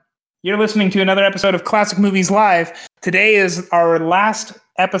You're listening to another episode of Classic Movies Live. Today is our last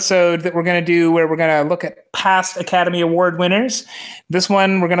episode that we're going to do where we're going to look at past Academy Award winners. This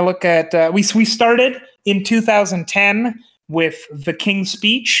one, we're going to look at... we started in 2010 with The King's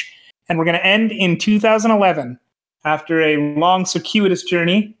Speech, and we're going to end in 2011 after a long, circuitous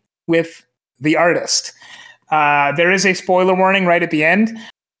journey with The Artist. There is a spoiler warning right at the end.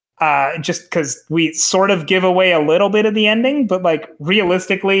 Just because we sort of give away a little bit of the ending, but like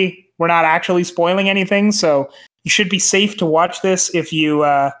realistically, we're not actually spoiling anything. So you should be safe to watch this if you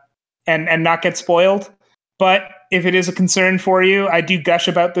and not get spoiled. But if it is a concern for you, I do gush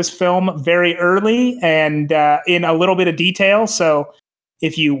about this film very early and in a little bit of detail. So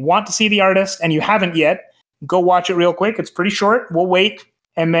if you want to see The Artist and you haven't yet, go watch it real quick. It's pretty short. We'll wait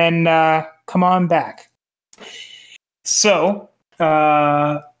and then come on back. So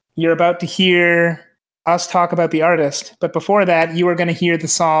you're about to hear us talk about The Artist, but before that, you are going to hear the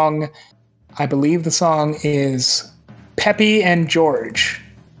song. I believe the song is Peppy and George.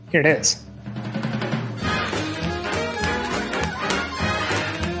 Here it is.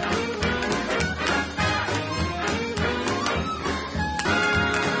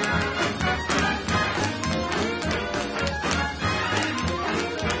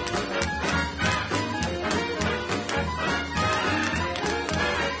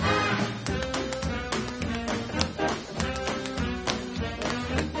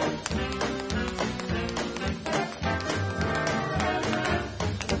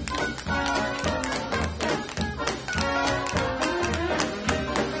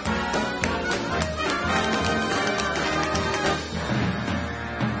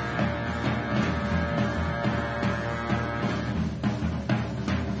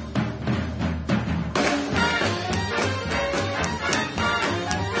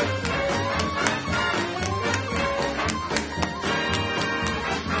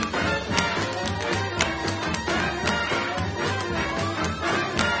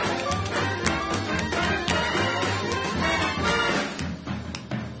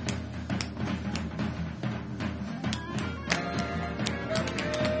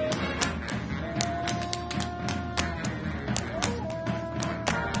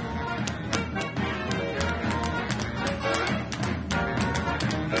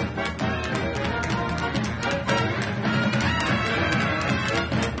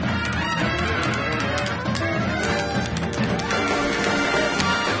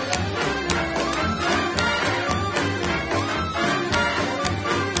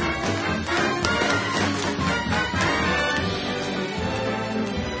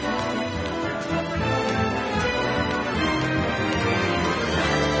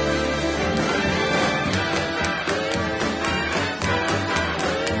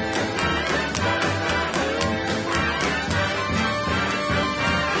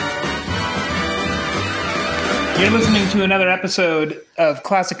 You're listening to another episode of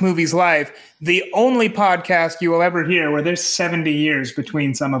Classic Movies Live, the only podcast you will ever hear where there's 70 years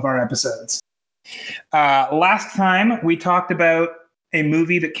between some of our episodes. Last time, we talked about a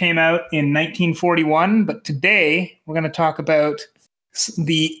movie that came out in 1941, but today we're going to talk about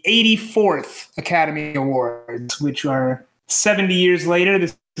the 84th Academy Awards, which are 70 years later.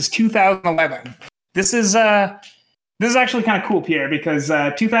 This is 2011. This is actually kind of cool, Pierre, because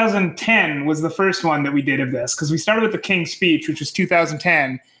 2010 was the first one that we did of this, because we started with The King's Speech, which was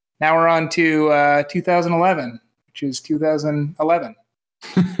 2010. Now we're on to 2011, which is 2011.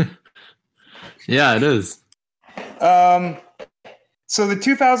 Yeah, it is. So the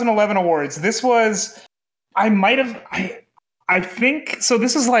 2011 awards, this was, I think, so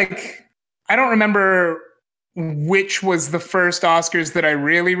this is like, I don't remember which was the first Oscars that I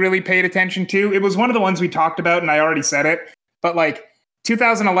really, really paid attention to. It was one of the ones we talked about, and I already said it. But like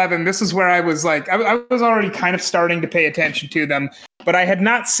 2011, this is where I was like, I was already kind of starting to pay attention to them. But I had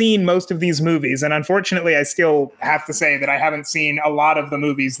not seen most of these movies. And unfortunately, I still have to say that I haven't seen a lot of the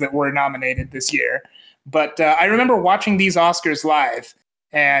movies that were nominated this year. But I remember watching these Oscars live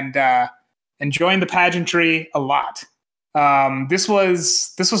and enjoying the pageantry a lot. This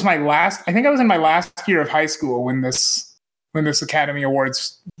was my last. I think I was in my last year of high school when this Academy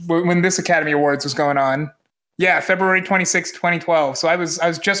Awards was going on. Yeah, February 26, 2012. So I was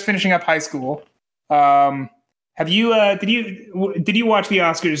just finishing up high school. Have you did you watch the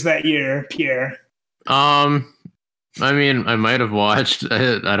Oscars that year, Pierre? I mean, I might have watched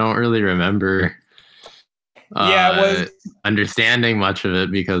it. I don't really remember. Yeah, it was understanding much of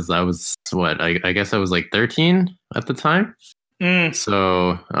it because I was I guess I was like 13 at the time.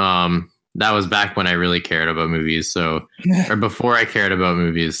 So that was back when I really cared about movies. So or before I cared about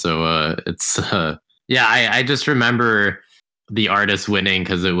movies. So it's yeah, I just remember The Artist winning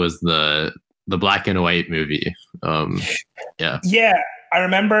because it was the black and white movie. Yeah, I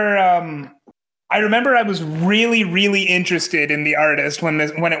remember. I was really, really interested in The Artist when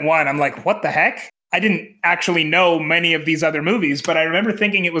it won. I'm like, what the heck? I didn't actually know many of these other movies, but I remember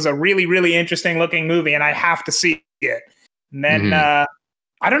thinking it was a really, really interesting looking movie, and I have to see it. And then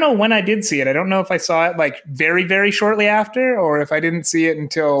I don't know when I did see it. I don't know if I saw it like very, very shortly after, or if I didn't see it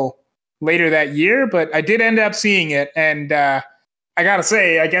until later that year. But I did end up seeing it, and I gotta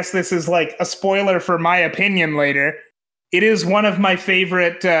say, I guess this is like a spoiler for my opinion later. It is one of my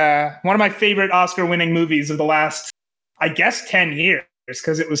favorite Oscar-winning movies of the last, I guess, 10 years,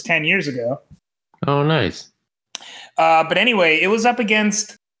 because it was 10 years ago. Oh, nice. But anyway, it was up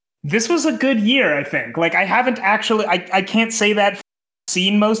against. This was a good year, I think. Like, I haven't actually. I can't say that I've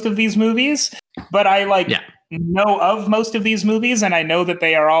seen most of these movies, but I know of most of these movies, and I know that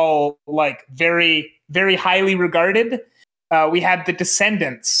they are all like very, very highly regarded. We had The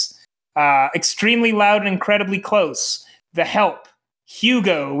Descendants, Extremely Loud and Incredibly Close, The Help,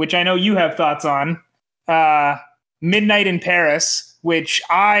 Hugo, which I know you have thoughts on, Midnight in Paris, which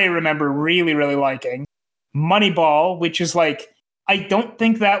I remember really, really liking, Moneyball, which is like, I don't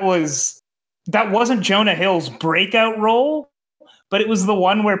think that wasn't Jonah Hill's breakout role, but it was the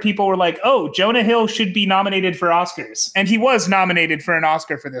one where people were like, oh, Jonah Hill should be nominated for Oscars. And he was nominated for an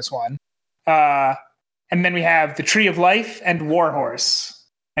Oscar for this one. And then we have The Tree of Life and War Horse.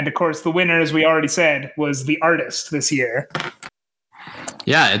 And of course, the winner, as we already said, was The Artist this year.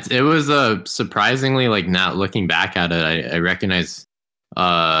 Yeah, it was surprisingly, like, not looking back at it, I recognize.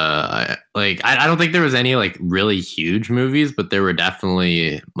 I don't think there was any like really huge movies, but there were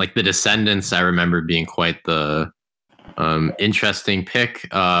definitely like The Descendants. I remember being quite the interesting pick.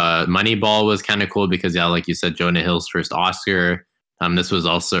 Moneyball was kind of cool because, yeah, like you said, Jonah Hill's first Oscar. This was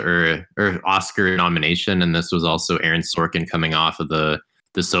also or Oscar nomination, and this was also Aaron Sorkin coming off of the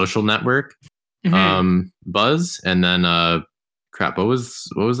Social Network buzz, and then what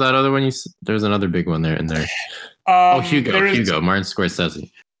was that other one? There's another big one there in there. Hugo, Martin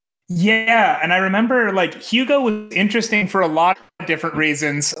Scorsese. Yeah, and I remember like Hugo was interesting for a lot of different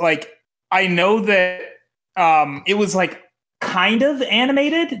reasons. Like, I know that it was like kind of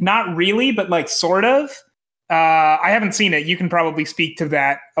animated, not really, but like sort of. I haven't seen it. You can probably speak to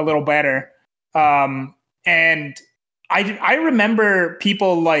that a little better. And I remember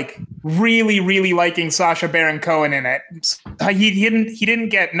people like really, really liking Sacha Baron Cohen in it. He didn't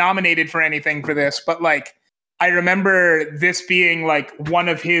get nominated for anything for this, but like I remember this being like one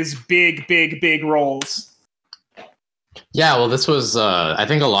of his big, big, big roles. Yeah, well, this was I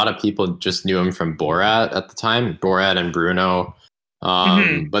think a lot of people just knew him from Borat at the time, Borat and Bruno.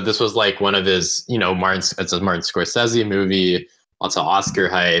 But this was like one of his, it's a Martin Scorsese movie, lots of Oscar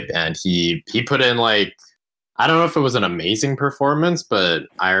hype, and he put in like, I don't know if it was an amazing performance, but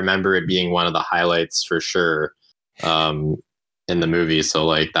I remember it being one of the highlights for sure in the movie. So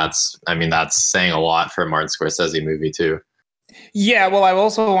like that's saying a lot for a Martin Scorsese movie too. Yeah, well, I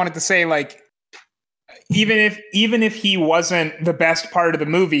also wanted to say like, even if he wasn't the best part of the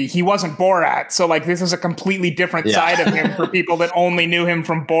movie, he wasn't Borat. So like this is a completely different side of him for people that only knew him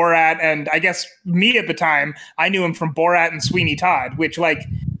from Borat. And I guess me at the time, I knew him from Borat and Sweeney Todd, which like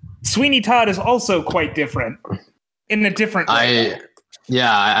Sweeney Todd is also quite different in a different way.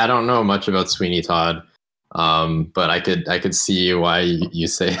 I don't know much about Sweeney Todd, but I could see why you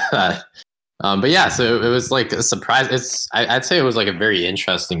say that. But yeah, so it was like a surprise. I'd say it was like a very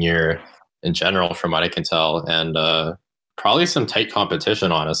interesting year in general, from what I can tell, and probably some tight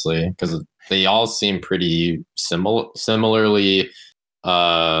competition, honestly, because they all seem pretty similarly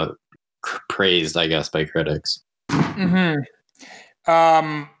praised, I guess, by critics. Mm-hmm.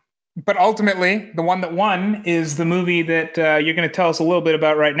 But ultimately, the one that won is the movie that you're going to tell us a little bit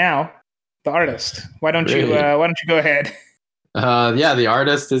about right now, The Artist. Why don't you go ahead? The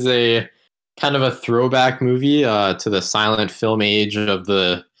Artist is a kind of a throwback movie to the silent film age of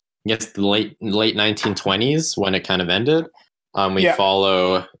the late 1920s when it kind of ended. We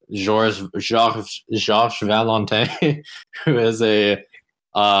follow George Valentin, who is a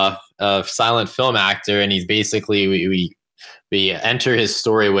silent film actor, and he's basically we enter his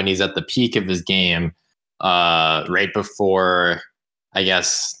story when he's at the peak of his game, right before I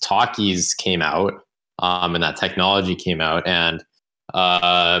guess talkies came out, and that technology came out, and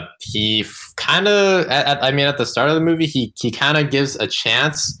he kind of at the start of the movie he kind of gives a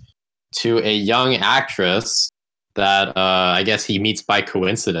chance to a young actress that I guess he meets by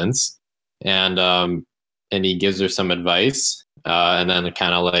coincidence, and he gives her some advice, and then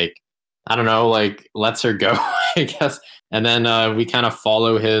kind of like, I don't know, like lets her go, I guess, and then we kind of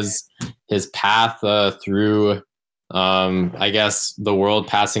follow his path through I guess the world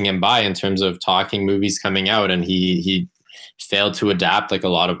passing him by in terms of talking movies coming out, and he failed to adapt like a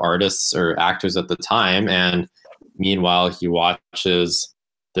lot of artists or actors at the time. And meanwhile, he watches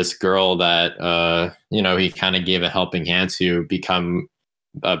this girl that he kind of gave a helping hand to become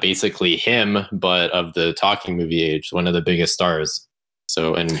basically him, but of the talking movie age, one of the biggest stars.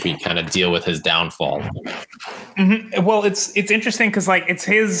 So, and we kind of deal with his downfall. Mm-hmm. Well, it's interesting because like it's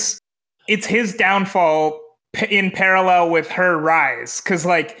his downfall in parallel with her rise. Because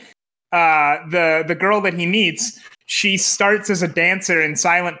like the girl that he meets, she starts as a dancer in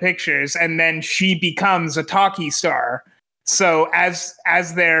silent pictures, and then she becomes a talkie star. So as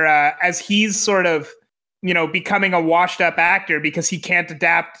he's sort of becoming a washed up actor because he can't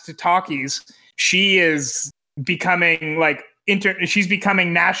adapt to talkies, she is becoming like she's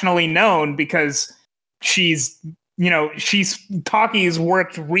becoming nationally known because she's talkies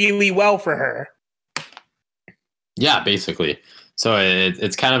worked really well for her. Yeah, basically. So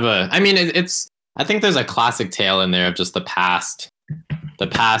it's kind of I think there's a classic tale in there of just the past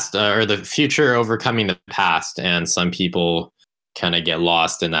or the future overcoming the past, and some people kind of get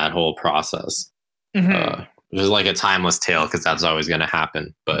lost in that whole process. Mm-hmm. Which is like a timeless tale because that's always going to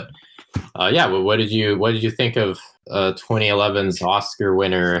happen. But what did you think of 2011's Oscar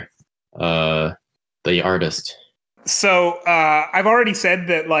winner, The Artist? So I've already said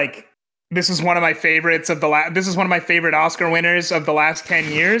that like this is one of my favorites of this is one of my favorite Oscar winners of the last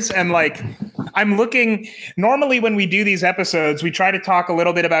 10 years. And like, I'm looking, normally when we do these episodes, we try to talk a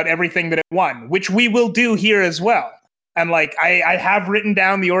little bit about everything that it won, which we will do here as well. And like, I have written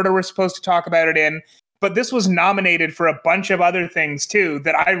down the order we're supposed to talk about it in, but this was nominated for a bunch of other things too,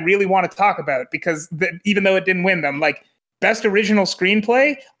 that I really want to talk about because even though it didn't win them, like Best Original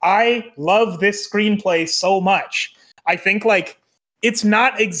Screenplay, I love this screenplay so much. I think like, it's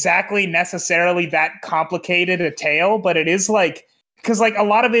not exactly necessarily that complicated a tale, but it is like, because like a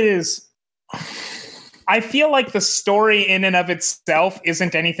lot of it is, I feel like the story in and of itself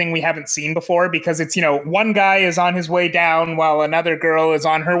isn't anything we haven't seen before because it's, one guy is on his way down while another girl is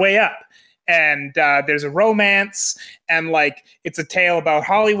on her way up. And there's a romance and like, it's a tale about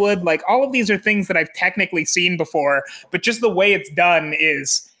Hollywood. Like all of these are things that I've technically seen before, but just the way it's done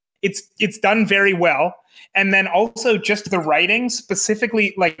is it's done very well. And then also just the writing,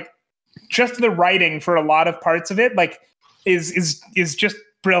 specifically, like just the writing for a lot of parts of it, like is just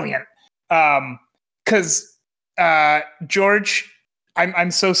brilliant. Because George,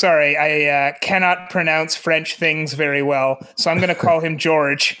 I'm so sorry, I cannot pronounce French things very well, so I'm going to call him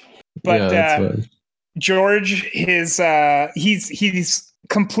George. But George, he's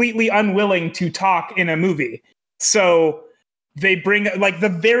completely unwilling to talk in a movie, so they bring like the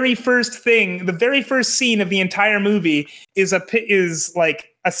very first scene of the entire movie is like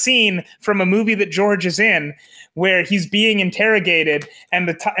a scene from a movie that George is in where he's being interrogated and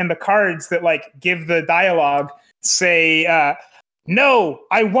the cards that like give the dialogue say, no,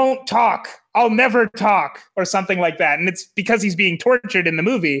 I won't talk. I'll never talk or something like that. And it's because he's being tortured in the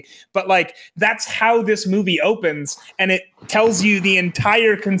movie. But like, that's how this movie opens. And it tells you the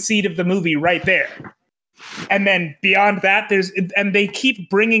entire conceit of the movie right there. And then beyond that, and they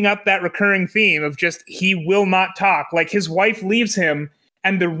keep bringing up that recurring theme of just, he will not talk. Like his wife leaves him.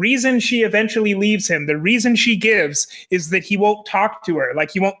 And the reason she eventually leaves him, the reason she gives is that he won't talk to her.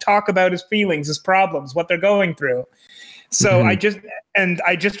 Like he won't talk about his feelings, his problems, what they're going through. So I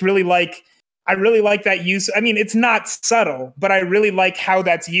really like that use. I mean, it's not subtle, but I really like how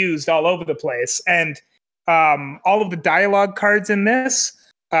that's used all over the place. And all of the dialogue cards in this,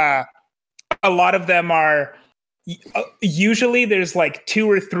 a lot of them are usually there's like 2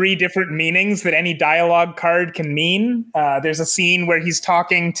 or 3 different meanings that any dialogue card can mean. There's a scene where he's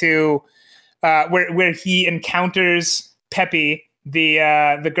talking to where he encounters Peppy,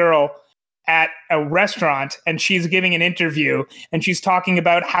 the girl, at a restaurant, and she's giving an interview, and she's talking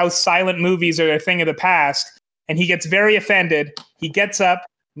about how silent movies are a thing of the past. And he gets very offended. He gets up,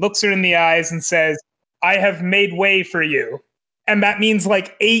 looks her in the eyes, and says, "I have made way for you." And that means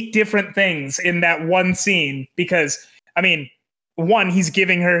like 8 different things in that one scene. Because, I mean, 1, he's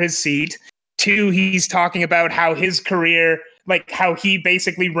giving her his seat. 2, he's talking about how his career, like how he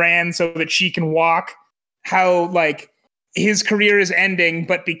basically ran so that she can walk. How like his career is ending,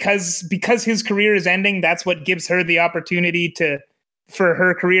 but because his career is ending, that's what gives her the opportunity for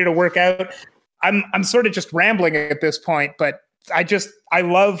her career to work out. I'm sort of just rambling at this point, but I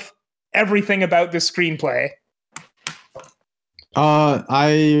love everything about this screenplay.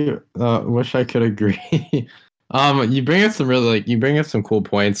 I wish I could agree. You bring up some cool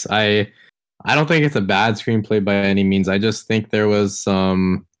points. I don't think it's a bad screenplay by any means. I just think there was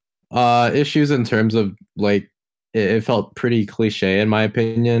some issues in terms of like it felt pretty cliche in my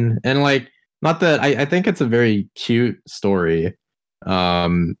opinion. And like, not that I think it's a very cute story.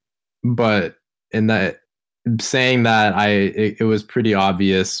 But in that saying that it was pretty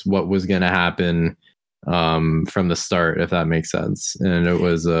obvious what was going to happen from the start, if that makes sense. And it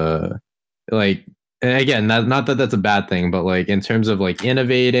was like, and again, not that that's a bad thing, but like in terms of like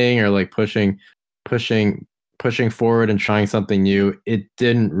innovating or like pushing forward and trying something new, it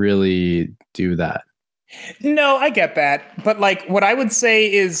didn't really do that. No, I get that. But like what I would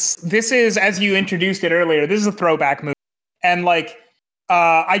say is this is, as you introduced it earlier, this is a throwback movie. And like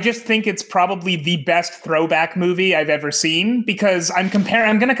I just think it's probably the best throwback movie I've ever seen because I'm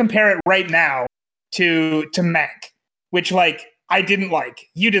going to compare it right now to Mank, which like I didn't like,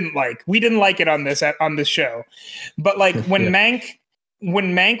 you didn't like, we didn't like it on this show. But like when Yeah.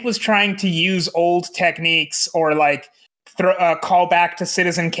 Mank was trying to use old techniques or like call back to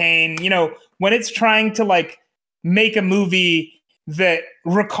Citizen Kane, you know, when it's trying to like make a movie that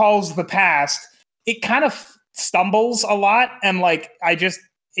recalls the past, it kind of stumbles a lot. And like, it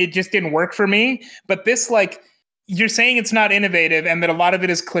just didn't work for me. But this, like, you're saying it's not innovative and that a lot of it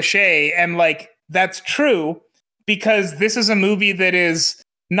is cliche. And like, that's true because this is a movie that is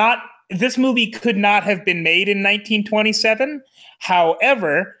not, this movie could not have been made in 1927.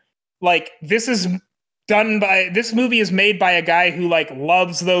 However, like, this movie is made by a guy who like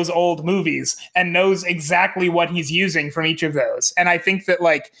loves those old movies and knows exactly what he's using from each of those. And I think that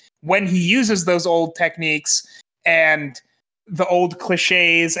like when he uses those old techniques and the old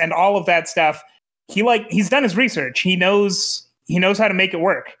cliches and all of that stuff, he's done his research. He knows how to make it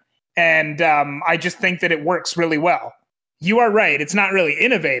work. And I just think that it works really well. You are right. It's not really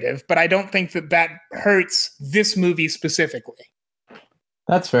innovative, but I don't think that hurts this movie specifically.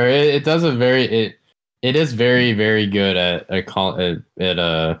 That's fair. It does a very it is very, very good at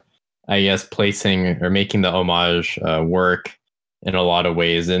I guess placing or making the homage work in a lot of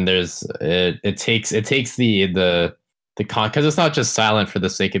ways. And it takes the because it's not just silent for the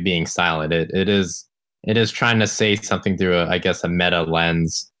sake of being silent. It is trying to say something through a meta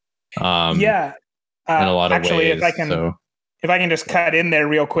lens. In a lot of ways. If I can just cut in there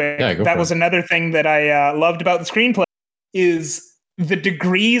real quick, that was another thing that I loved about the screenplay is the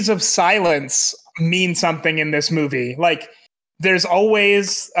degrees of silence mean something in this movie. Like there's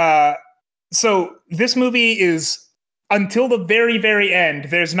always, so this movie is until the very, very end,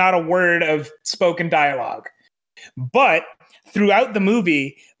 there's not a word of spoken dialogue, but throughout the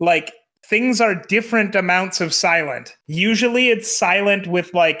movie, like things are different amounts of silent. Usually it's silent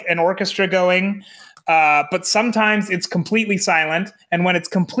with like an orchestra going, but sometimes it's completely silent. And when it's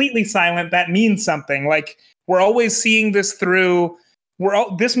completely silent, that means something. Like we're always seeing this through,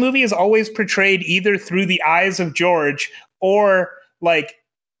 this movie is always portrayed either through the eyes of George or like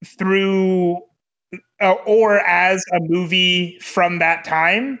through, or as a movie from that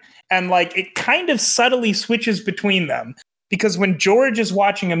time. And like it kind of subtly switches between them. Because when George is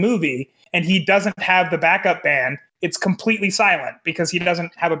watching a movie and he doesn't have the backup band, it's completely silent because he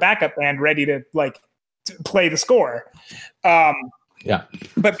doesn't have a backup band ready to like to play the score. Yeah.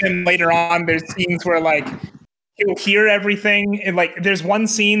 But then later on, there's scenes where like he'll hear everything. And like there's one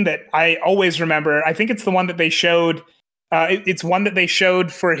scene that I always remember. I think it's the one that they showed. It's one that they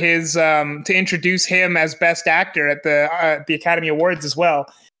showed for his to introduce him as best actor at the Academy Awards as well.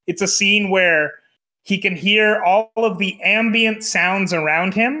 It's a scene where he can hear all of the ambient sounds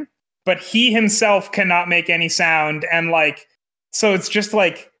around him, but he himself cannot make any sound. And like, so it's just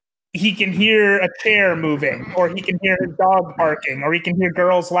like he can hear a chair moving, or he can hear his dog barking, or he can hear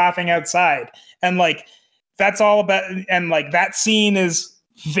girls laughing outside. And like, that's all about, and like that scene is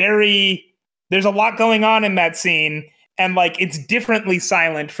there's a lot going on in that scene. And like, it's differently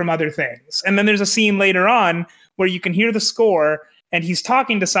silent from other things. And then there's a scene later on where you can hear the score and he's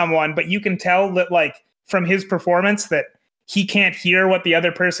talking to someone, but you can tell that like from his performance that he can't hear what the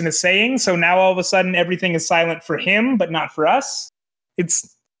other person is saying. So now all of a sudden everything is silent for him, but not for us.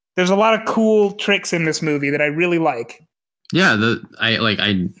 There's a lot of cool tricks in this movie that I really like. Yeah,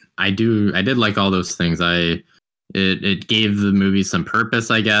 I did like all those things. It gave the movie some purpose,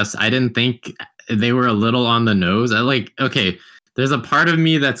 I guess. I didn't think they were a little on the nose. There's a part of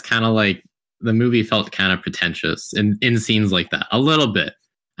me that's kind of like the movie felt kind of pretentious in scenes like that a little bit.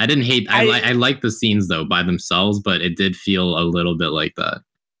 I didn't hate. I like the scenes though by themselves, but it did feel a little bit like that.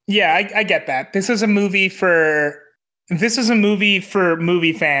 Yeah, I get that. This is a movie for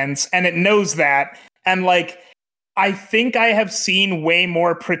movie fans, and it knows that. And like, I think I have seen way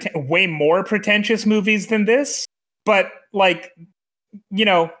more pretentious movies than this. But like, you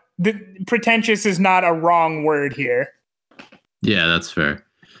know, pretentious is not a wrong word here. Yeah, that's fair.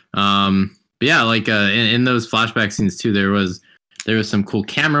 yeah, like in those flashback scenes too, there was some cool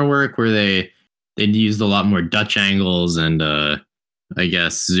camera work where they'd used a lot more Dutch angles and I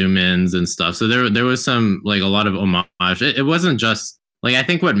guess zoom ins and stuff. So there was some like a lot of homage. It wasn't just like, I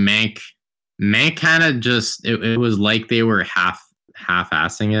think what Mank kind of just it was like they were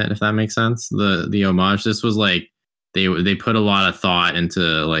half-assing it, if that makes sense. The homage. This was like they put a lot of thought into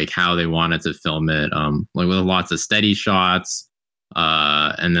like how they wanted to film it, like with lots of steady shots,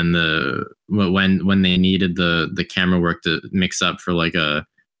 and then when they needed the camera work to mix up for like a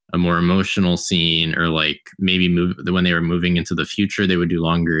more emotional scene, or like maybe when they were moving into the future, they would do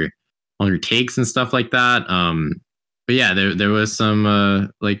longer takes and stuff like that. But yeah, there was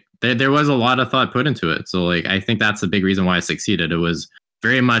some like there was a lot of thought put into it. So like I think that's a big reason why it succeeded. It was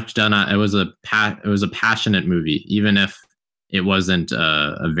very much done. It was a passionate movie, even if it wasn't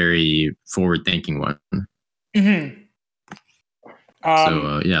a very forward thinking one. Mm-hmm.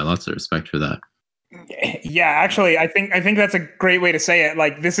 So yeah, lots of respect for that. Yeah, actually, I think that's a great way to say it.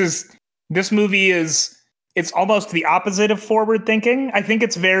 Like this movie is, it's almost the opposite of forward thinking. I think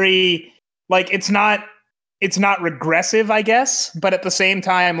it's very like it's not regressive, I guess, but at the same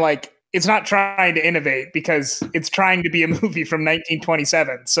time, like it's not trying to innovate because it's trying to be a movie from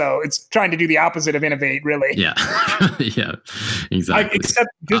 1927. So it's trying to do the opposite of innovate, really. Yeah, yeah, exactly. Except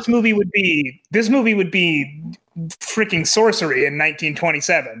this movie would be freaking sorcery in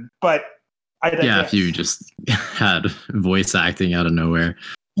 1927. But yeah, if you just had voice acting out of nowhere.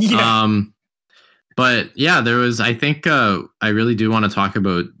 Yeah. But yeah, there was. I think I really do want to talk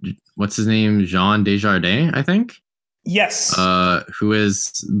about what's his name, Jean Desjardins, I think. Yes. Who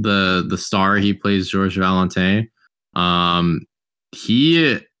is the star? He plays George Valentin.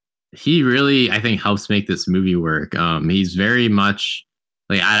 He really, I think, helps make this movie work. He's very much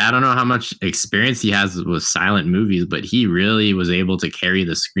like, I don't know how much experience he has with silent movies, but he really was able to carry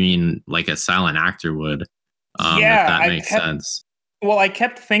the screen like a silent actor would. If that makes sense. Well, I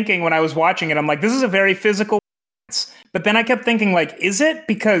kept thinking when I was watching it, I'm like, this is a very physical, but then I kept thinking, like, is it?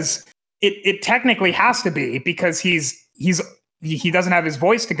 Because it technically has to be, because he doesn't have his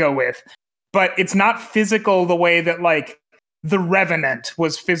voice to go with, but it's not physical the way that like The Revenant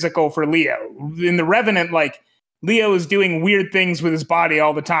was physical for Leo. In The Revenant, like Leo is doing weird things with his body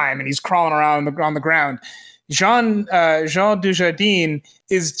all the time, and he's crawling around on the ground. Jean Dujardin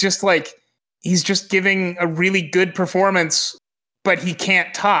is just like, he's just giving a really good performance, but he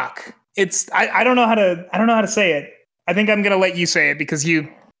can't talk. I don't know how to say it. I think I'm gonna let you say it because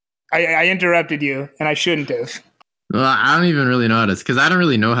I interrupted you and I shouldn't have. Well, I don't even really know how to, because I don't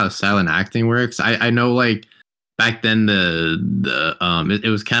really know how silent acting works. I know like back then it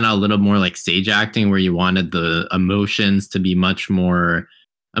was kind of a little more like stage acting, where you wanted the emotions and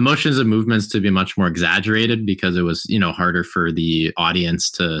movements to be much more exaggerated, because it was, harder for the audience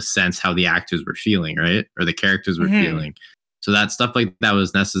to sense how the actors were feeling, right? Or the characters were feeling. So that stuff like that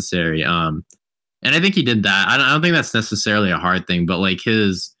was necessary. And I think he did that. I don't think that's necessarily a hard thing, but like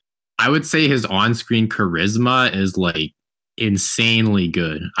I would say his on-screen charisma is like insanely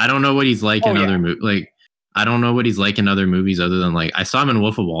good. I don't know what he's like in other movies. Like, I don't know what he's like in other movies other than like, I saw him in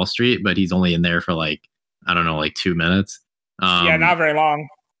Wolf of Wall Street, but he's only in there for like, I don't know, like 2 minutes. Not very long.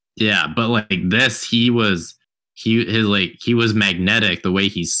 Yeah, but like this, he was magnetic. The way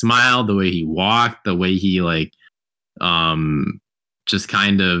he smiled, the way he walked, the way he like, just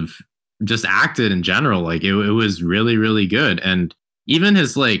kind of just acted in general. Like it was really, really good. And even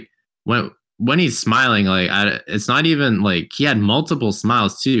his like, when he's smiling, like it's not even like, he had multiple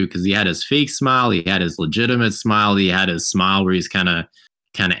smiles too, because he had his fake smile, he had his legitimate smile, he had his smile where he's kind of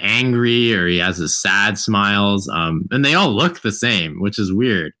angry, or he has his sad smiles, and they all look the same, which is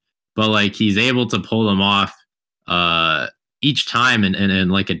weird, but like he's able to pull them off each time in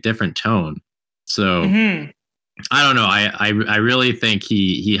like a different tone. So I don't know, I really think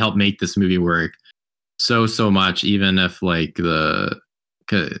he helped make this movie work so much, even if like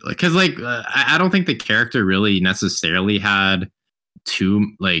because I don't think the character really necessarily had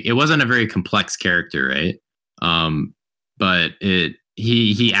it wasn't a very complex character, right? But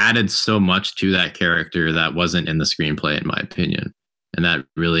he added so much to that character that wasn't in the screenplay, in my opinion, and that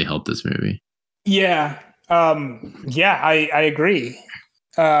really helped this movie. Yeah, I agree.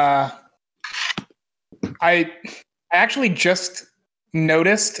 I actually just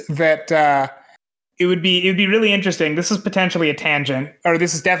noticed that it would be really interesting. This is potentially a tangent, or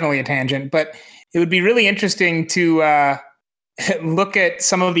this is definitely a tangent, but it would be really interesting to look at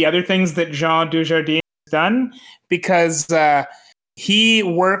some of the other things that Jean Dujardin has done, because he's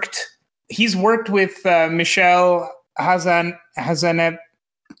worked with Michel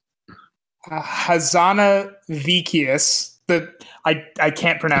Hazanavicius, I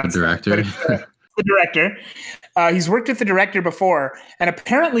can't pronounce the director. That, but the director. He's worked with the director before, and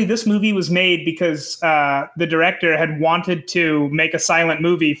apparently this movie was made because the director had wanted to make a silent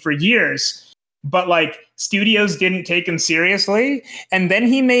movie for years, but like studios didn't take him seriously, and then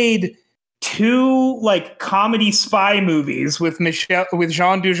he made 2 like comedy spy movies with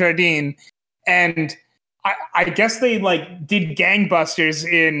Jean Dujardin, and I guess they like did gangbusters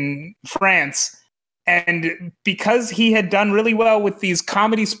in France. And because he had done really well with these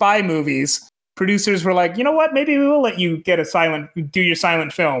comedy spy movies, producers were like, you know what? Maybe we will let you do your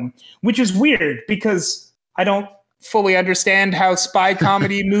silent film, which is weird because I don't fully understand how spy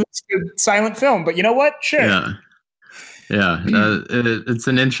comedy moves to silent film. But you know what? Sure. Yeah. It's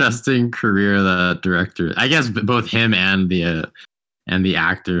an interesting career, that director. I guess both him and the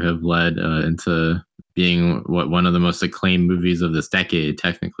actor have led into being one of the most acclaimed movies of this decade,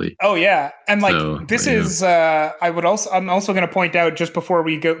 technically. Oh yeah, and like I'm also going to point out, just before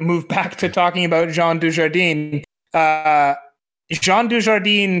we move back to talking about Jean Dujardin, Jean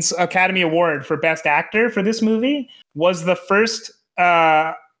Dujardin's Academy Award for Best Actor for this movie was the first.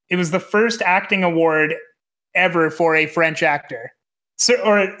 It was the first acting award ever for a French actor. So,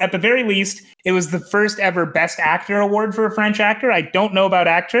 or at the very least, it was the first ever Best Actor award for a French actor. I don't know about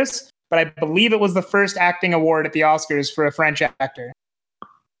actress, but I believe it was the first acting award at the Oscars for a French actor.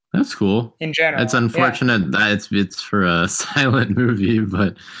 That's cool. In general, it's unfortunate that it's for a silent movie,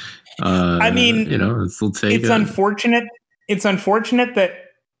 but I mean, we'll take it. It's unfortunate. It's unfortunate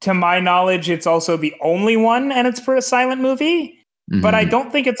that, to my knowledge, it's also the only one, and it's for a silent movie. Mm-hmm. But I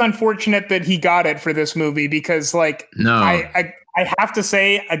don't think it's unfortunate that he got it for this movie because, like, no, I have to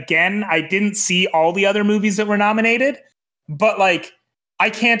say again, I didn't see all the other movies that were nominated, but like, I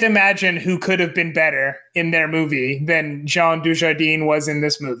can't imagine who could have been better in their movie than Jean Dujardin was in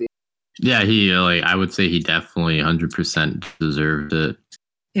this movie. Yeah, I would say he definitely 100% deserved it.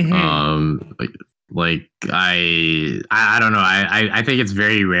 Mm-hmm. I don't know. I think it's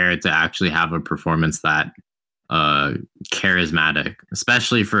very rare to actually have a performance that charismatic,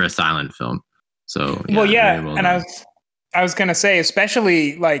 especially for a silent film. So and I was gonna say,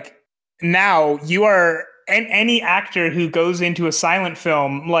 especially like now, you are any actor who goes into a silent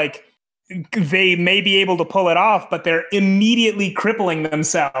film, like, they may be able to pull it off, but they're immediately crippling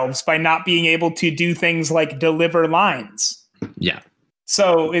themselves by not being able to do things like deliver lines. Yeah.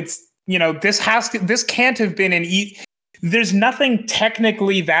 So it's, this can't have been there's nothing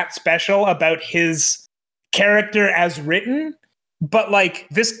technically that special about his character as written, but like,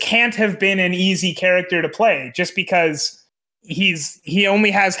 this can't have been an easy character to play just because he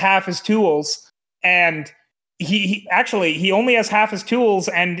only has half his tools, and he only has half his tools,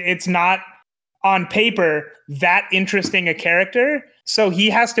 and it's not on paper that interesting a character. So he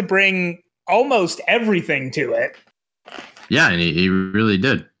has to bring almost everything to it. Yeah, and he really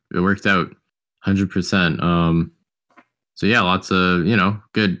did. It worked out 100%. So yeah, lots of,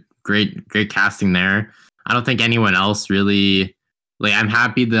 great casting there. I don't think anyone else really, like, I'm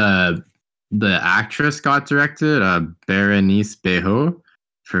happy the actress got directed, Berenice Bejo,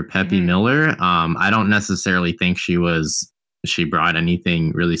 for Pepe Miller. I don't necessarily think she brought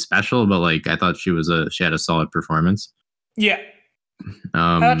anything really special, but like, I thought she had a solid performance. Yeah.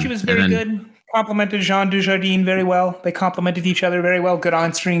 I thought she was very good. Complimented Jean Dujardin very well. They complimented each other very well. Good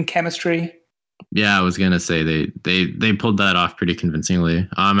on-screen chemistry. Yeah, I was gonna say they pulled that off pretty convincingly.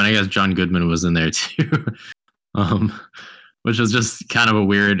 And I guess John Goodman was in there too. Which was just kind of a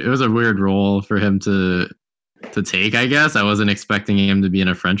weird role for him to take, I guess. I wasn't expecting him to be in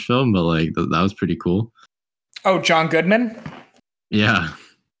a French film, but like that was pretty cool. Oh, John Goodman? Yeah.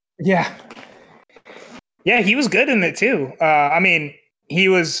 Yeah. Yeah, he was good in it too. I mean, he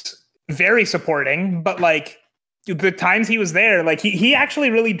was very supporting, but like, the times he was there, like, he actually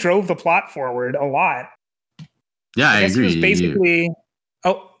really drove the plot forward a lot. Yeah, I agree. He was basically...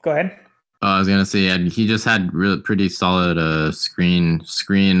 Oh, go ahead. I was gonna say, and he just had pretty solid screen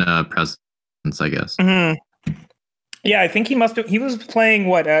presence, I guess. Mm-hmm. Yeah, I think he was playing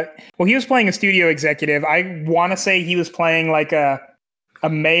what? He was playing a studio executive. I want to say he was playing like a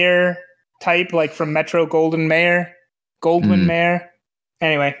mayor type, like from Metro Goldwyn Mayer.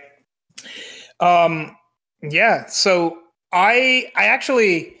 Anyway, yeah. So I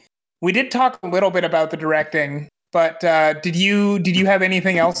actually, we did talk a little bit about the directing. But did you have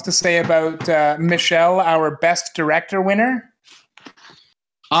anything else to say about Michel, our Best Director winner?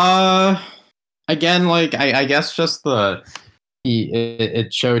 Again, like I guess just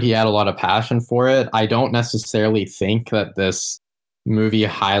it showed he had a lot of passion for it. I don't necessarily think that this movie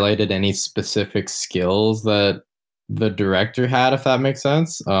highlighted any specific skills that the director had, if that makes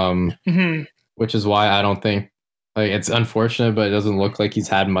sense. Which is why I don't think like it's unfortunate, but it doesn't look like he's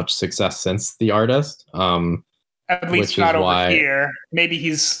had much success since The Artist. At least Which not is over why, here. Maybe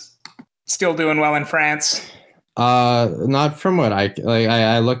he's still doing well in France. not from what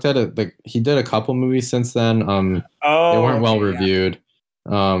I looked at it. Like he did a couple movies since then. They weren't well reviewed.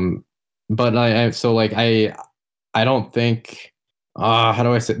 But I don't think. How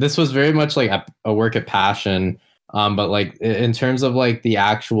do I say? This was very much like a work of passion. But like in terms of like the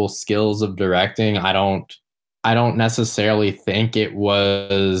actual skills of directing, I don't necessarily think it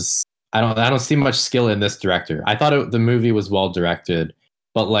was. I don't see much skill in this director. I thought the movie was well directed,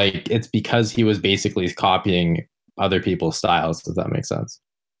 but like it's because he was basically copying other people's styles. Does that make sense?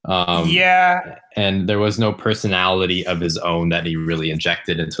 Yeah. And there was no personality of his own that he really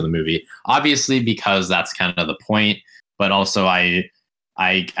injected into the movie. Obviously, because that's kind of the point. But also, I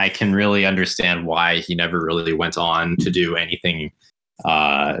can really understand why he never really went on to do anything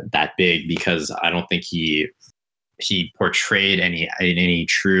that big, because I don't think he portrayed any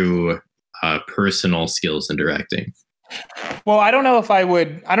true personal skills in directing. Well, I don't know if I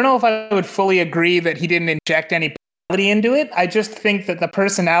would fully agree that he didn't inject any personality into it. I just think that the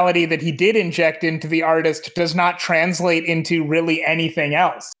personality that he did inject into The Artist does not translate into really anything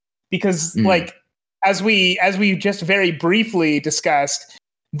else. Because like as we just very briefly discussed,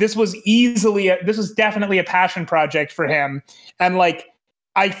 this was definitely a passion project for him. And like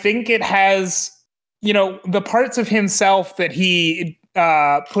I think it has, the parts of himself that he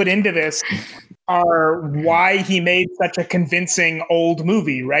put into this are why he made such a convincing old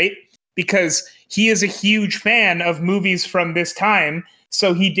movie, right? Because he is a huge fan of movies from this time,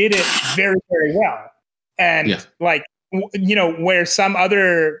 so he did it very, very well. And like, where some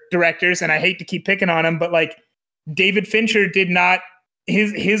other directors, and I hate to keep picking on him, but like David Fincher did not,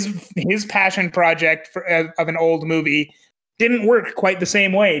 his passion project of an old movie didn't work quite the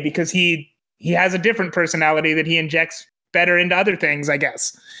same way, because he has a different personality that he injects better into other things, I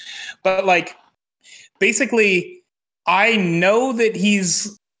guess. But like, basically, I know that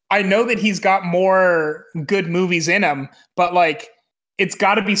he's got more good movies in him, but like it's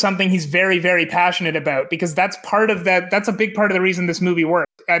got to be something he's very, very passionate about, because that's a big part of the reason this movie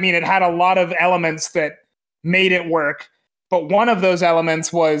worked. I mean, it had a lot of elements that made it work, but one of those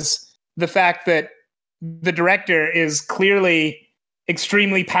elements was the fact that the director is clearly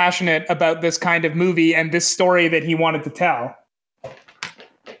extremely passionate about this kind of movie and this story that he wanted to tell.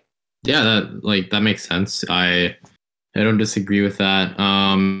 Yeah, that makes sense. I don't disagree with that.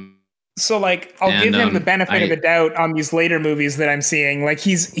 So like I'll give him the benefit of the doubt on these later movies that I'm seeing. Like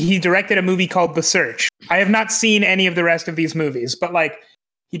he directed a movie called The Search. I have not seen any of the rest of these movies, but like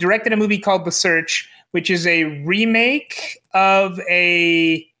he directed a movie called The Search, which is a remake of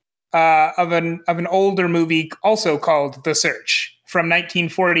an older movie also called The Search from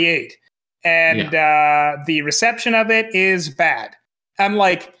 1948. And the reception of it is bad. I'm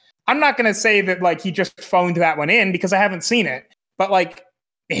not going to say that like he just phoned that one in, because I haven't seen it, but like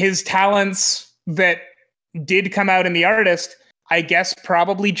his talents that did come out in The Artist, I guess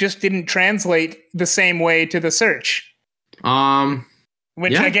probably just didn't translate the same way to The Search.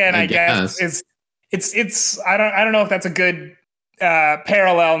 Which again, I guess is it's I don't know if that's a good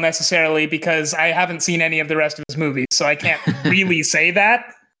parallel necessarily, because I haven't seen any of the rest of his movies, so I can't really say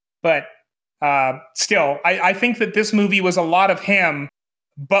that. But still, I think that this movie was a lot of him.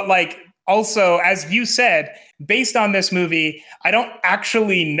 But like also, as you said, based on this movie, I don't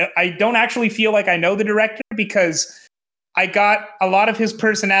actually feel like I know the director, because I got a lot of his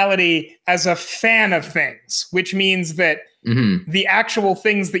personality as a fan of things, which means that the actual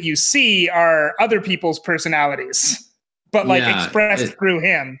things that you see are other people's personalities, but like expressed through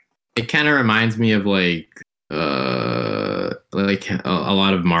him. It kind of reminds me of like a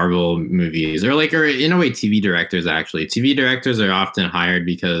lot of Marvel movies, or in a way TV directors. Actually, TV directors are often hired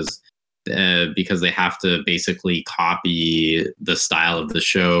because they have to basically copy the style of the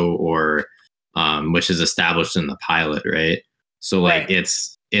show, or which is established in the pilot, right? So like it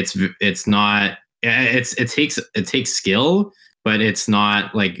takes skill, but it's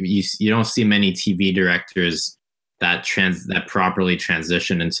not like you don't see many TV directors that properly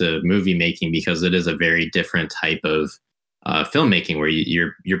transition into movie making, because it is a very different type of filmmaking, where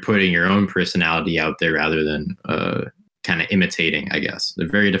you're putting your own personality out there rather than kind of imitating. I guess they're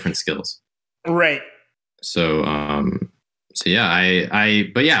very different skills. Right. So yeah,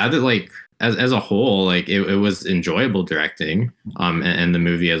 but yeah, like as a whole, like it was enjoyable directing, and the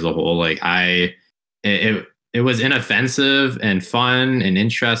movie as a whole, like it was inoffensive and fun and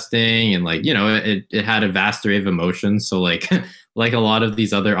interesting, and like it had a vast array of emotions. So like like a lot of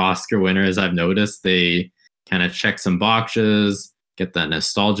these other Oscar winners, I've noticed they kind of check some boxes, get that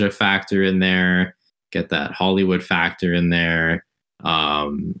nostalgia factor in there, get that Hollywood factor in there.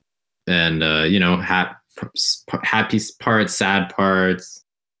 And happy parts, sad parts,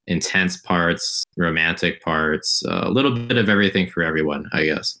 intense parts, romantic parts, a little bit of everything for everyone, I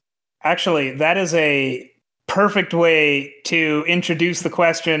guess. Actually, that is a perfect way to introduce the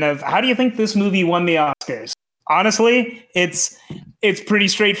question of how do you think this movie won the Oscars? Honestly, it's pretty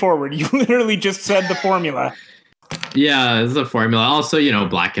straightforward. You literally just said the formula. Yeah, it's a formula. Also,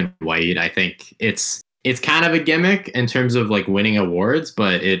 black and white. I think it's kind of a gimmick in terms of like winning awards,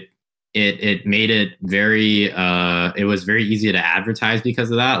 but it made it very it was very easy to advertise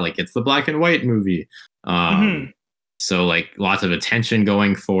because of that. Like, it's the black and white movie. So like lots of attention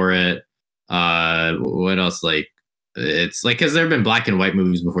going for it. What else? Like, it's like, because there have been black and white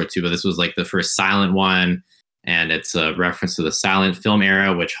movies before too, but this was like the first silent one, and it's a reference to the silent film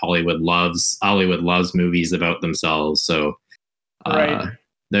era, which Hollywood loves. Hollywood loves movies about themselves. So right.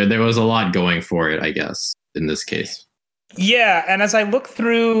 There was a lot going for it, I guess, in this case. Yeah, and as I look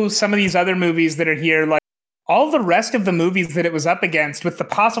through some of these other movies that are here, like all the rest of the movies that it was up against, with the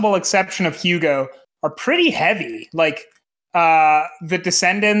possible exception of Hugo, are pretty heavy. Like The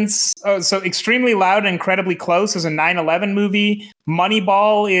Descendants, so Extremely Loud and Incredibly Close is a 9/11 movie.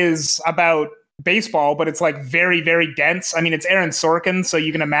 Moneyball is about baseball, but it's like very, very dense. I mean, it's Aaron Sorkin, so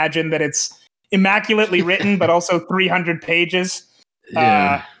you can imagine that it's immaculately written, but also 300 pages.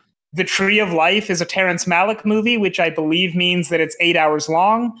 Yeah. The Tree of Life is a Terrence Malick movie, which I believe means that it's 8 hours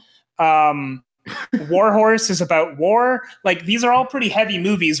long. War Horse is about war. Like, these are all pretty heavy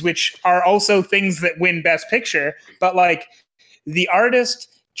movies, which are also things that win Best Picture. But like, The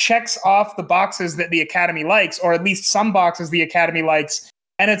Artist checks off the boxes that the Academy likes, or at least some boxes the Academy likes.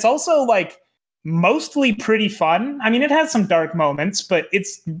 And it's also like mostly pretty fun. I mean, it has some dark moments, but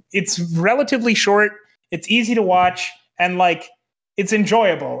it's relatively short. It's easy to watch, and like, it's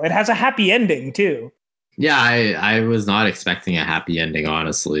enjoyable. It has a happy ending too. Yeah, I was not expecting a happy ending,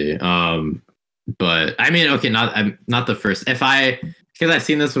 honestly. But I mean, okay, not the first. Because I've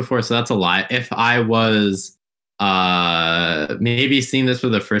seen this before, so that's a lie. If I was maybe seeing this for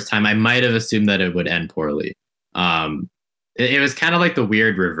the first time, I might have assumed that it would end poorly. It was kind of like the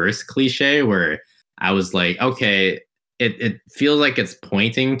weird reverse cliche where I was like, okay, it feels like it's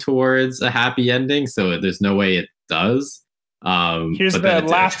pointing towards a happy ending, so there's no way it does. Here's the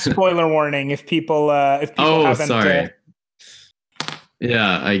last spoiler warning if people haven't. Sorry.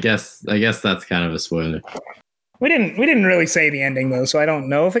 Yeah, I guess that's kind of a spoiler. We didn't really say the ending though, so I don't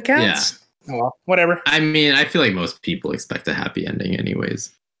know if it counts. Yeah. Oh, well, whatever. I mean, I feel like most people expect a happy ending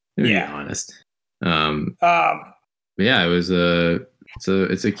anyways, to be honest. But yeah, it's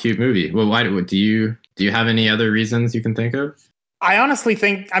a cute movie. Well, why do you have any other reasons you can think of? I honestly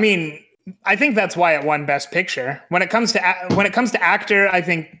think, I think that's why it won Best Picture. When it comes to actor,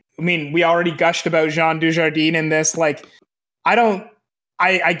 I we already gushed about Jean Dujardin in this. Like,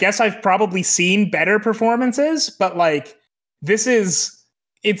 I guess I've probably seen better performances, but like,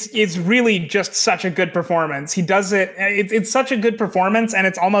 it's really just such a good performance. He does it. It's such a good performance, and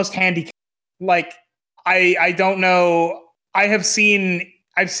it's almost handicapped. Like, I don't know. I've seen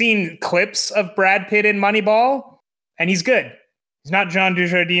clips of Brad Pitt in Moneyball, and he's good. He's not Jean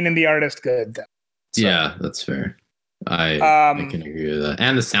Dujardin in The Artist good, though. So, yeah, that's fair. I can agree with that.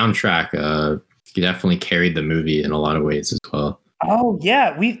 And the soundtrack definitely carried the movie in a lot of ways as well. Oh,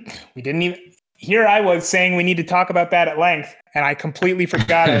 yeah. We didn't even... Here I was saying we need to talk about that at length, and I completely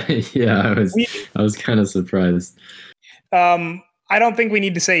forgot it. Yeah, I was kind of surprised. I don't think we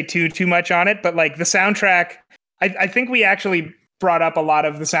need to say too much on it, but like the soundtrack, I think we actually brought up a lot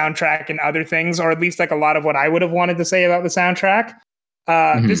of the soundtrack and other things, or at least like a lot of what I would have wanted to say about the soundtrack.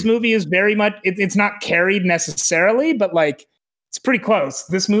 This movie is very much, it's not carried necessarily, but like it's pretty close.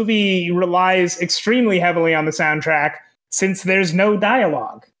 This movie relies extremely heavily on the soundtrack since there's no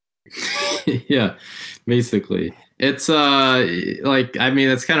dialogue. Yeah, basically. It's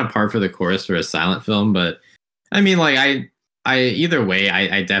it's kind of par for the course for a silent film, but I mean, like, I either way,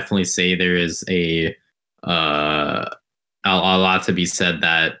 I definitely say there is a lot to be said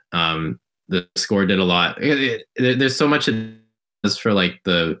that the score did a lot. There's so much for like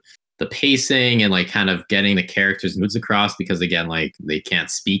the pacing and like kind of getting the characters' moods across, because again, like, they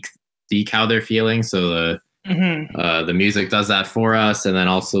can't speak how they're feeling, so the music does that for us. And then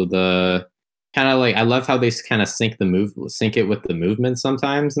also the kind of like, I love how they kind of sync it with the movement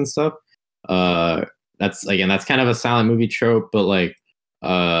sometimes and stuff. That's kind of a silent movie trope, but like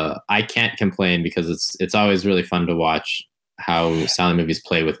I can't complain because it's always really fun to watch how silent movies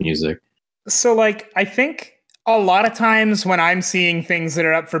play with music. So like, I think a lot of times when I'm seeing things that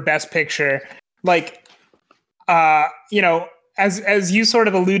are up for Best Picture, like as you sort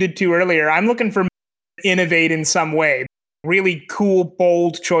of alluded to earlier, I'm looking for innovate in some way. Really cool,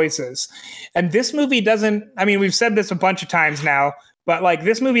 bold choices. And this movie doesn't, I mean, we've said this a bunch of times now, but like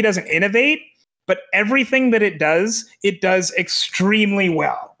this movie doesn't innovate, but everything that it does extremely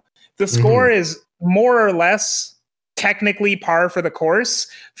well. The score is more or less technically par for the course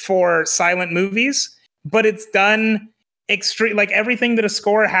for silent movies, but it's done like everything that a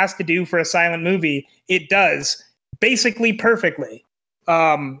score has to do for a silent movie, it does basically perfectly.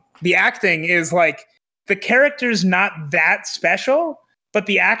 The acting is like, the character's not that special, but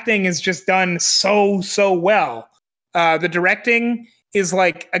the acting is just done so well. The directing is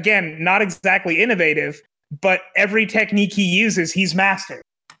like, again, not exactly innovative, but every technique he uses, he's mastered.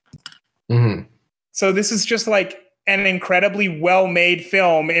 So this is just like an incredibly well-made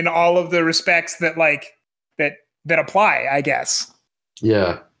film in all of the respects that like that apply, I guess.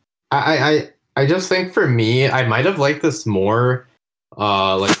 Yeah. I just think for me, I might have liked this more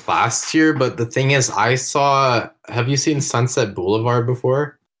like last year, but the thing is, have you seen Sunset Boulevard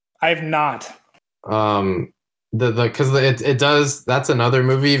before? I've not. It does, that's another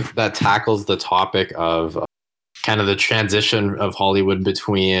movie that tackles the topic of kind of the transition of Hollywood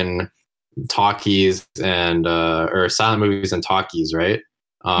between talkies and or silent movies and talkies, right?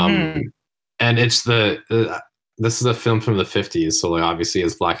 And it's this is a film from the 50s, so like obviously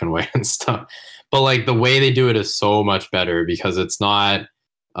it's black and white and stuff, but like the way they do it is so much better because it's not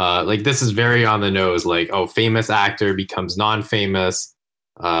like, this is very on the nose, like, oh, famous actor becomes non-famous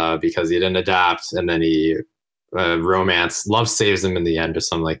because he didn't adapt, and then he love saves him in the end or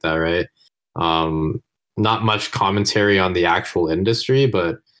something like that, right? Not much commentary on the actual industry,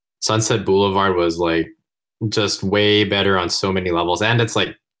 but Sunset Boulevard was like just way better on so many levels, and it's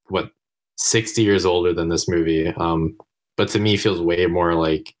like, what, 60 years older than this movie, but to me feels way more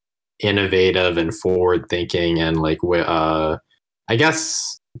like innovative and forward thinking, and like I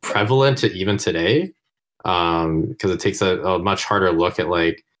guess prevalent to even today, because it takes a much harder look at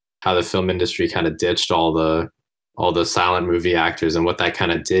like how the film industry kind of ditched all the silent movie actors and what that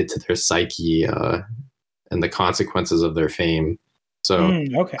kind of did to their psyche and the consequences of their fame. So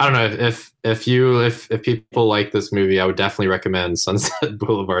okay. I don't know if people like this movie, I would definitely recommend Sunset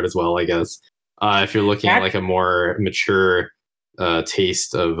Boulevard as well, I guess. If you're looking at like a more mature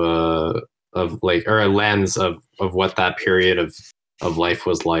taste of like, or a lens of what that period of life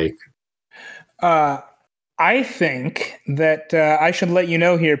was like. I think that I should let you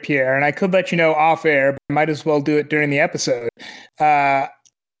know here, Pierre, and I could let you know off air, but I might as well do it during the episode.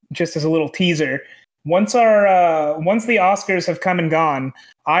 Just as a little teaser. Once the Oscars have come and gone,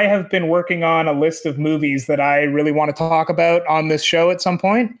 I have been working on a list of movies that I really want to talk about on this show at some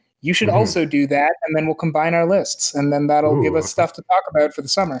point. You should also do that, and then we'll combine our lists, and then that'll give us stuff to talk about for the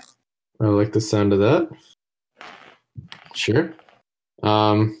summer. I like the sound of that. Sure.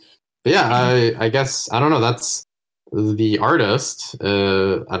 Yeah, I guess, I don't know, that's The Artist.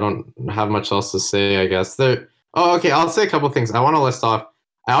 I don't have much else to say, I guess. Okay, I'll say a couple things. I want to list off.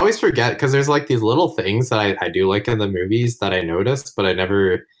 I always forget because there's like these little things that I do like in the movies that I noticed, but I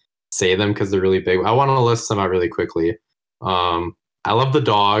never say them because they're really big. I want to list them out really quickly. I love the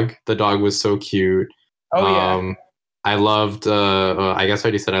dog. The dog was so cute. Oh, yeah. I loved, I guess I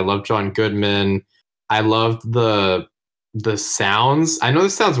already said, I loved John Goodman. I loved the sounds. I know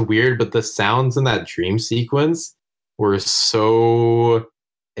this sounds weird, but the sounds in that dream sequence were so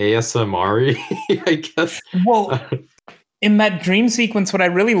ASMR-y, I guess. Well, in that dream sequence, what I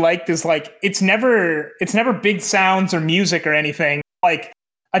really liked is like, it's never big sounds or music or anything. Like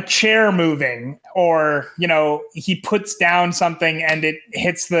a chair moving, or, you know, he puts down something and it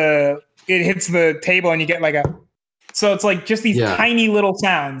hits the table and you get like so it's like just these tiny little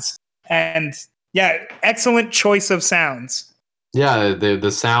sounds. And yeah, excellent choice of sounds. Yeah,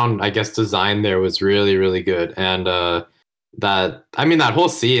 the sound, I guess, design there was really, really good. And that whole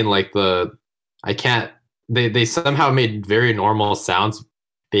scene, like they somehow made very normal sounds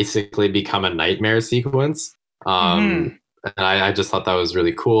basically become a nightmare sequence. And I just thought that was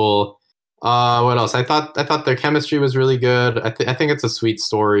really cool. What else? I thought their chemistry was really good. I think it's a sweet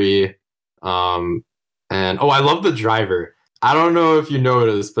story. And I love the driver. I don't know if you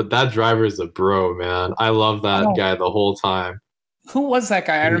noticed, but that driver is a bro, man. I love that guy the whole time. Who was that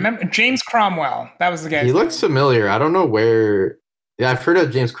guy? I remember James Cromwell. That was the guy. He looks familiar. I don't know where. Yeah, I've heard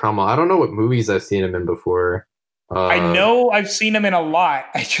of James Cromwell. I don't know what movies I've seen him in before. I know I've seen him in a lot.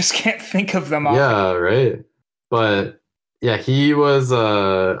 I just can't think of them all. Yeah, right. But yeah, he was.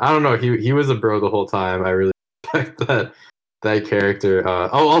 I don't know. He was a bro the whole time. I really like that character.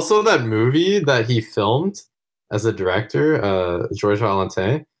 Also that movie that he filmed as a director, George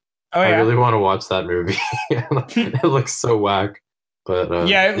Valentin. Oh, yeah. I really want to watch that movie. It looks so whack. But I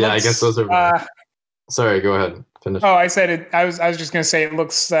guess those are Sorry, go ahead. Finish. Oh, I said it. I was just gonna say it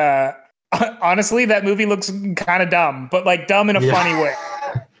looks. Honestly, that movie looks kind of dumb, but like dumb in a funny way.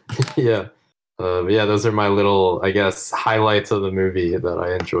 Yeah. Yeah, those are my little, I guess, highlights of the movie that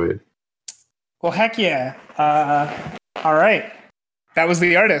I enjoyed. Well, heck yeah. All right. That was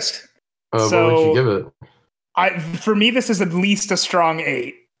The Artist. What would you give it? For me, this is at least a strong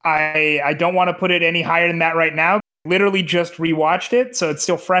 8. I don't want to put it any higher than that right now. Literally just rewatched it, so it's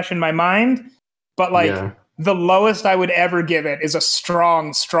still fresh in my mind. But the lowest I would ever give it is a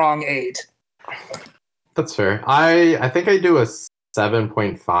strong 8. That's fair. I think I do a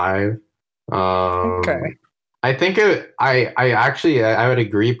 7.5. Okay. I think I would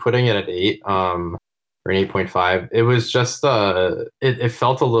agree putting it at 8. Or an 8.5. It was just it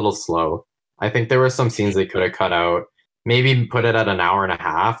felt a little slow. I think there were some scenes they could have cut out. Maybe put it at an hour and a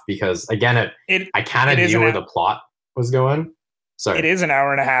half because again, I kind of knew where the plot was going. Sorry, it is an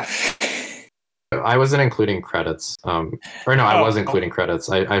hour and a half. I wasn't including credits. I was including credits.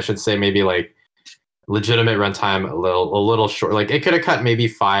 I should say maybe like legitimate runtime a little short. Like it could have cut maybe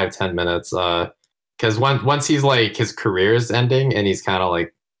 5-10 minutes. Because once he's like his career is ending and he's kind of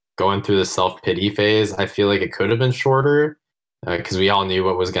like going through the self-pity phase, I feel like it could have been shorter because we all knew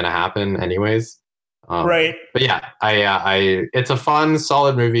what was going to happen anyways. Right. But yeah, it's a fun,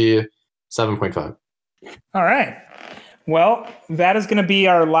 solid movie. 7.5. All right. Well, that is going to be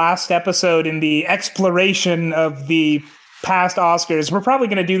our last episode in the exploration of the past Oscars. We're probably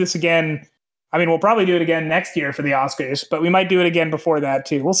going to do this again. I mean, we'll probably do it again next year for the Oscars, but we might do it again before that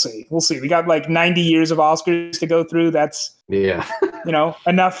too. We'll see. We got like 90 years of Oscars to go through. That's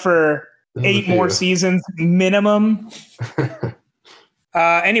enough for 8 more seasons minimum.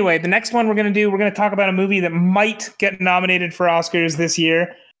 Anyway, the next one we're going to talk about a movie that might get nominated for Oscars this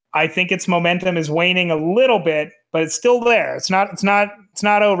year. I think its momentum is waning a little bit, but it's still there. It's not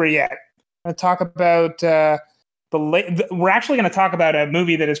over yet. I'm going to talk about we're actually going to talk about a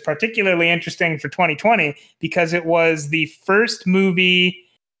movie that is particularly interesting for 2020 because it was the first movie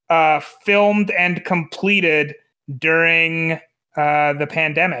filmed and completed during the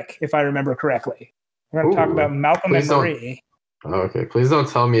pandemic, if I remember correctly. We're going to talk about Malcolm and Marie. Okay, please don't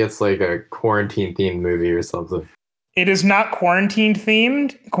tell me it's like a quarantine-themed movie or something. It is not quarantine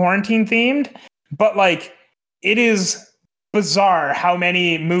themed, but like it is bizarre how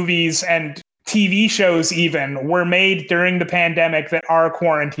many movies and TV shows even were made during the pandemic that are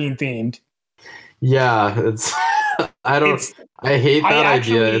quarantine themed. Yeah, it's I hate that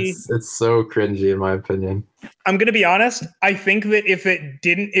idea. It's so cringy in my opinion. I'm going to be honest. I think that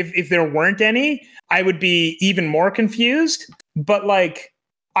if there weren't any, I would be even more confused. But like,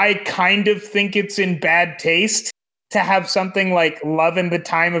 I kind of think it's in bad taste to have something like Love in the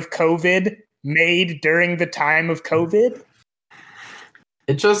Time of COVID made during the time of COVID.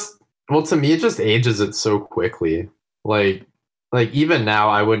 To me, it just ages it so quickly. Like even now,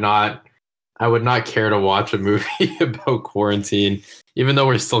 I would not care to watch a movie about quarantine, even though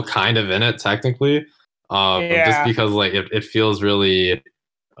we're still kind of in it technically. Just because like it feels really,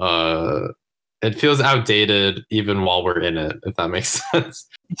 it feels outdated even while we're in it, if that makes sense.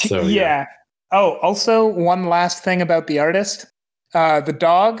 So yeah. Oh, also one last thing about The Artist. The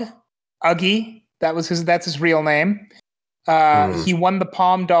dog, Uggy, that's his real name. He won the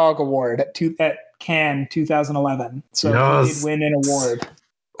Palm Dog Award at Cannes 2011. So he did win an award.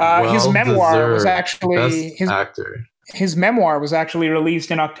 His memoir was actually his memoir was actually released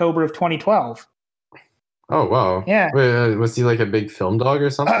in October of 2012. Oh wow! Yeah. Wait, was he like a big film dog or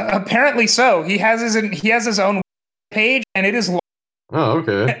something? Apparently so. He has his own page, and it is. Oh,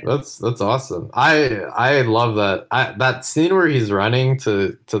 okay. That's awesome. I love that. That scene where he's running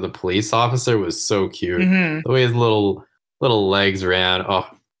to the police officer was so cute. Mm-hmm. The way his little legs ran. Oh,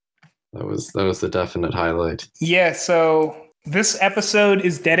 that was the definite highlight. Yeah. So this episode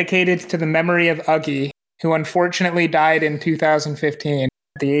is dedicated to the memory of Uggy, who unfortunately died in 2015 at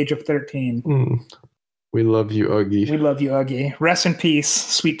the age of 13. We love you, Uggy. We love you, Uggy. Rest in peace,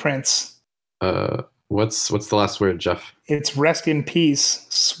 sweet prince. What's the last word, Jeff? It's rest in peace,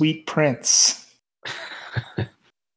 sweet prince.